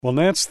Well,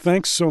 Nance,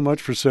 thanks so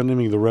much for sending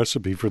me the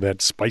recipe for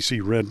that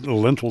spicy red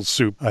lentil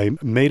soup. I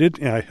made it,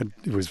 and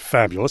it was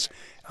fabulous.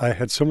 I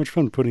had so much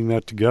fun putting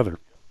that together.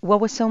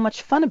 What was so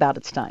much fun about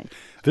it, Stein?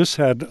 This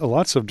had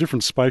lots of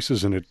different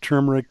spices in it: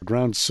 turmeric,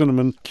 ground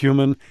cinnamon,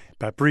 cumin,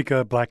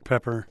 paprika, black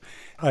pepper.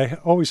 I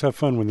always have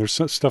fun when there's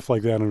stuff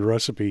like that in a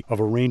recipe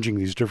of arranging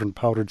these different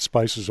powdered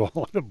spices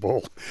all in a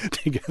bowl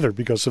together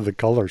because of the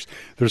colors.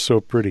 They're so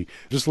pretty.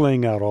 Just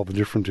laying out all the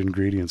different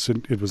ingredients.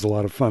 It was a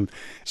lot of fun.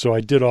 So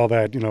I did all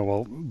that,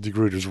 while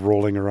DeGrooter's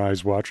rolling her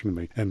eyes watching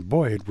me. And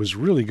boy, it was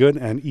really good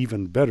and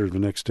even better the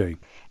next day.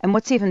 And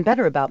what's even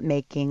better about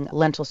making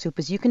lentil soup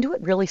is you can do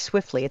it really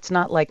swiftly. It's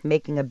not like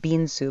making a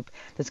bean soup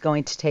that's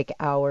going to take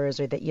hours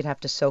or that you'd have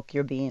to soak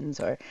your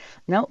beans.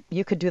 No,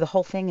 you could do the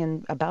whole thing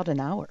in about an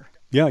hour.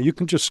 Yeah, you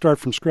can just start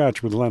from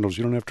scratch with lentils.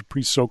 You don't have to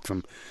pre-soak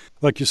them.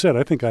 Like you said,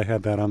 I think I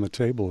had that on the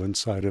table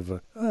inside of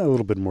a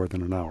little bit more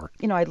than an hour.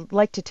 I'd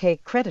like to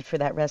take credit for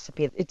that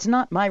recipe. It's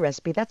not my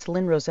recipe. That's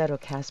Lynne Rossetto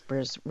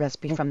Kasper's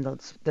recipe from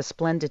the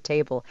Splendid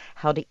table,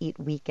 How to Eat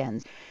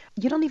Weekends.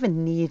 You don't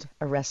even need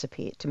a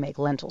recipe to make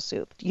lentil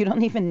soup. You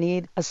don't even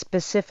need a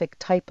specific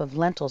type of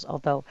lentils,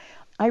 although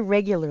I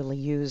regularly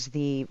use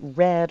the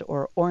red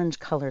or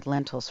orange-colored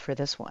lentils for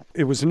this one.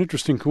 It was an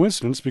interesting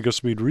coincidence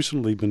because we'd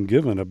recently been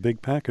given a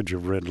big package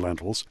of red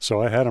lentils,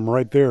 so I had them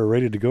right there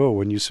ready to go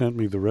when you sent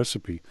me the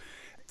recipe.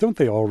 Don't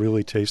they all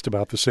really taste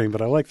about the same?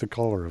 But I like the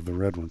color of the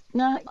red one.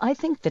 No, I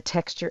think the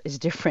texture is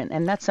different,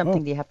 and that's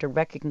something you have to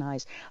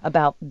recognize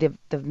about the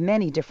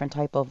many different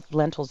type of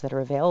lentils that are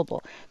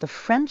available. The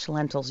French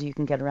lentils you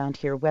can get around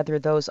here, whether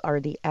those are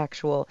the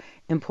actual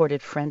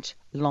imported French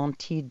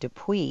lentil de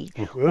puits,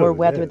 or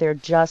whether they're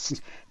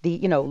just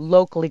the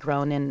locally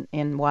grown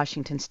in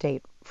Washington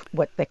State,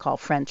 what they call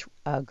French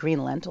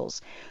green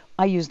lentils.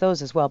 I use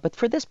those as well. But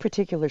for this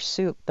particular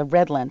soup, the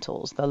red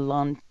lentils, the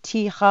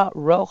lentilja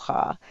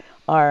roja,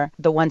 are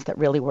the ones that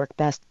really work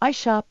best. I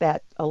shop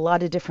at a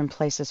lot of different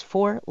places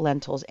for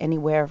lentils,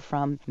 anywhere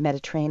from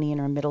Mediterranean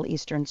or Middle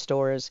Eastern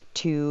stores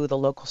to the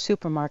local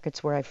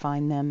supermarkets where I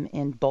find them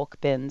in bulk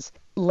bins.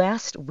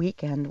 Last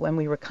weekend, when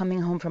we were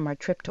coming home from our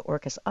trip to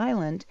Orcas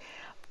Island,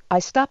 I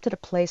stopped at a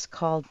place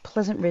called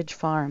Pleasant Ridge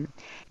Farm,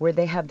 where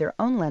they have their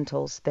own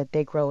lentils that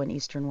they grow in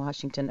eastern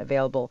Washington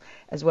available,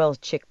 as well as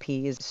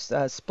chickpeas,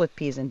 split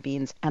peas, and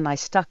beans. And I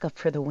stock up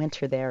for the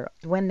winter there.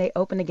 When they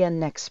open again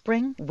next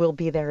spring, we'll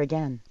be there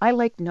again. I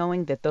like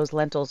knowing that those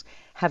lentils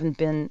haven't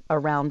been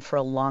around for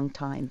a long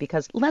time,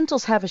 because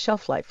lentils have a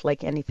shelf life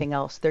like anything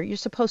else. You're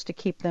supposed to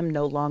keep them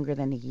no longer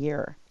than a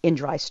year in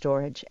dry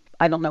storage.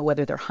 I don't know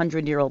whether they're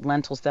 100-year-old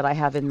lentils that I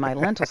have in my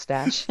lentil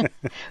stash.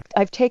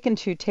 I've taken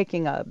to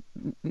taking a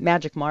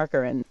magic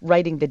marker and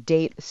writing the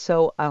date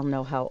so I'll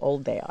know how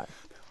old they are.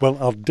 Well,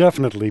 I'll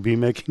definitely be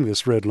making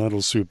this red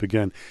lentil soup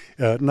again.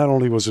 Not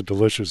only was it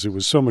delicious, it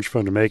was so much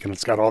fun to make, and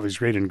it's got all these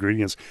great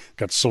ingredients.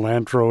 Got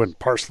cilantro and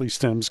parsley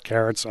stems,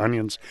 carrots,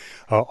 onions,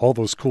 all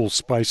those cool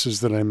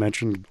spices that I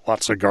mentioned,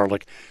 lots of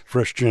garlic,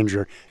 fresh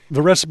ginger.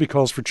 The recipe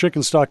calls for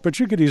chicken stock, but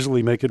you could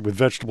easily make it with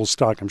vegetable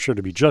stock, I'm sure,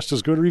 to be just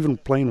as good, or even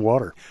plain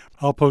water.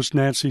 I'll post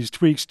Nancy's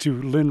tweaks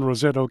to Lynne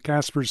Rossetto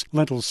Kasper's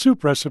lentil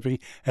soup recipe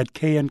at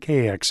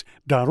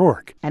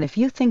knkx.org. And if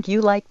you think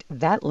you liked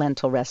that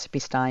lentil recipe,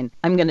 Stein,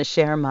 I'm going to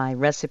share my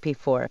recipe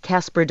for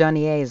Kaspar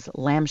Donier's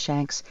lamb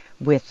shanks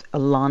with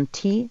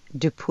lentil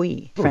de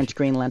puits, French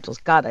green lentils.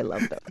 God, I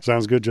love them.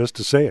 Sounds good just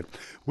to say it.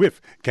 With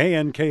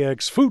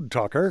KNKX food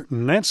talker,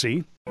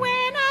 Nancy.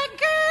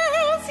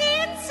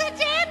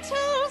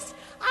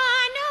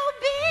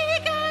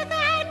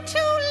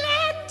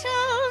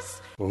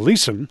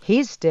 Leson.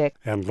 He's Dick.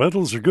 And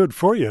lentils are good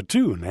for you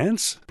too,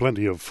 Nance.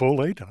 Plenty of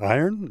folate,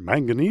 iron,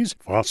 manganese,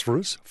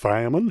 phosphorus,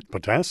 thiamine,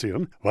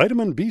 potassium,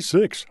 vitamin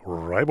B6,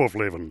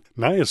 riboflavin,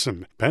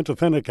 niacin,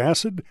 pantothenic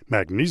acid,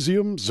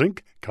 magnesium,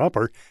 zinc,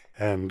 copper,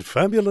 and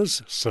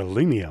fabulous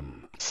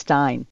selenium. Stein.